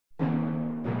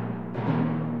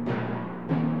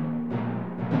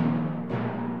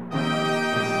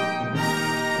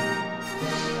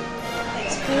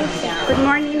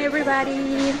morning, everybody.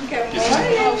 Good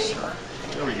morning.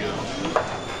 There we go.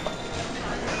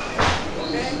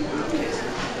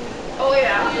 Oh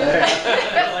yeah.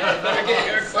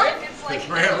 It's like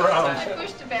ran around. I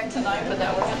pushed it back tonight, but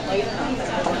that wasn't late enough.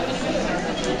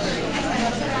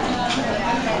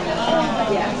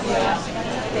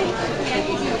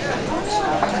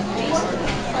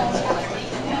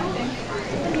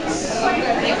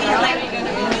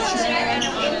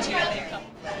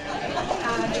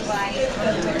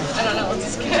 I don't know. Let's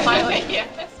just keep smiling. Yeah.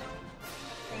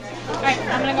 All right,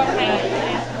 I'm gonna go highlight.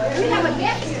 We have a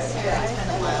guest.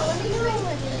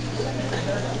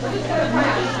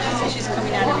 So she's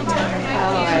coming out every time.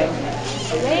 All right.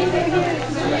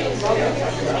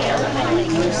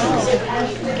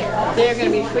 They're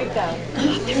going to be freaked out.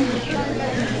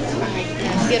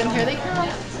 Get them, here they come.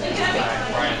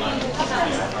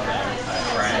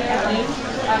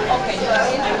 Okay.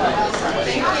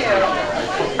 Thank you.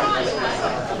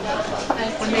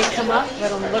 When they come up, let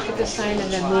them look at the sign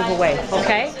and then move away.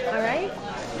 Okay? All right?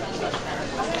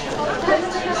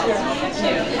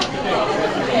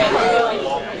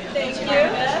 Thank you.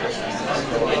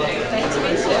 Nice to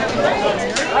meet you.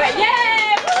 All right, yay!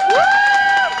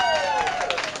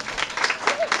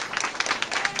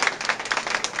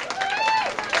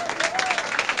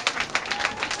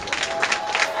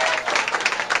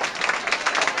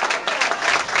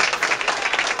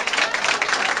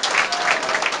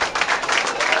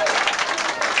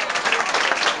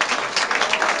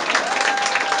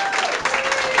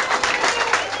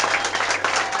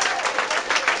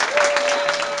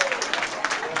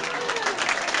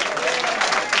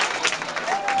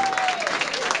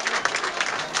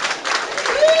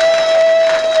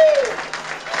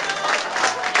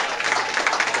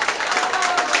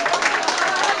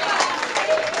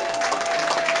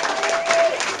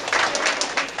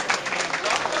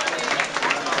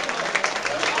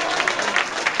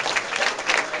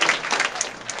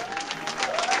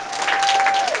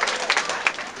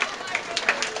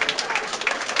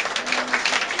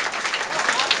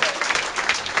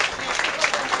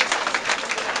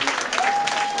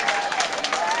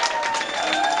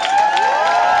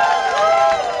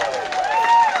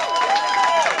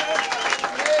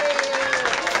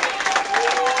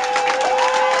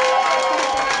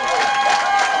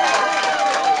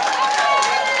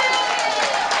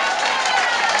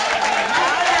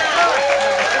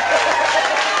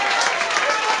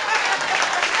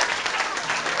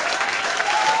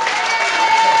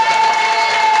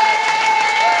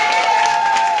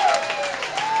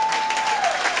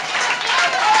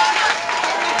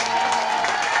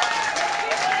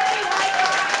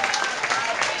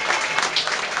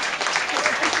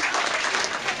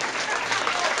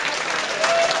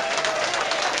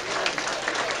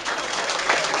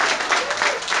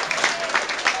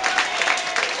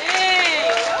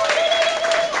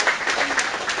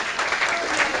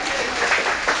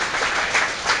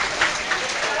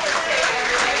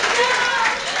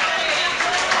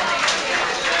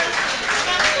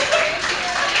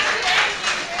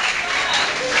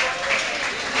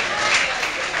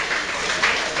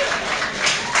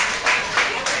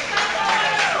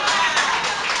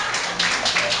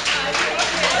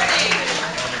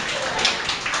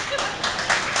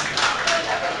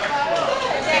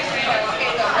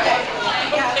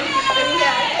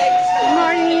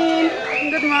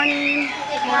 Good morning.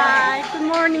 Hi, good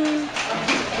morning.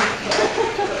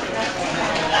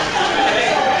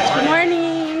 Good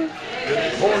morning.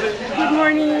 Good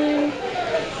morning.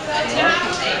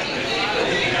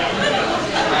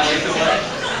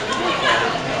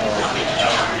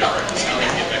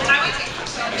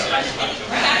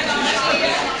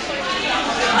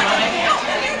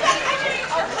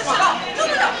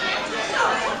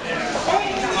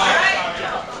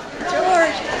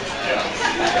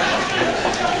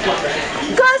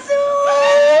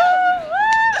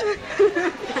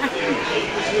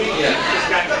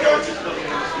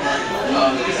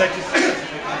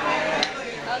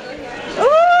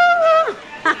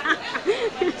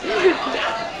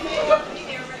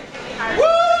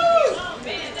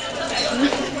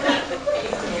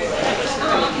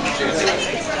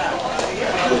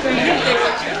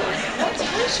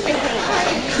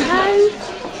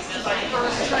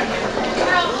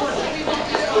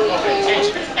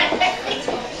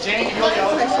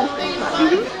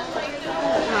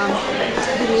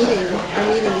 Our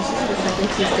meeting is just the second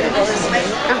Tuesday.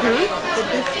 But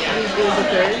this week is the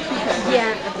third because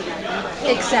yeah.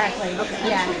 Exactly. Okay.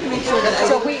 Yeah. Make sure that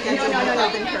so we no.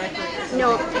 Correctly.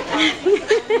 No.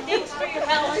 Thanks for your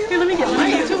help. Here, let me get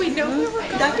mine. So we know where we're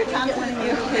going. Dr. Thompson and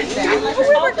you.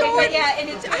 Where we're going. Yeah, and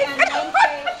it's on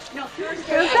Wednesday. No,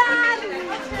 Thursday. Bye.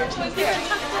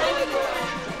 Here.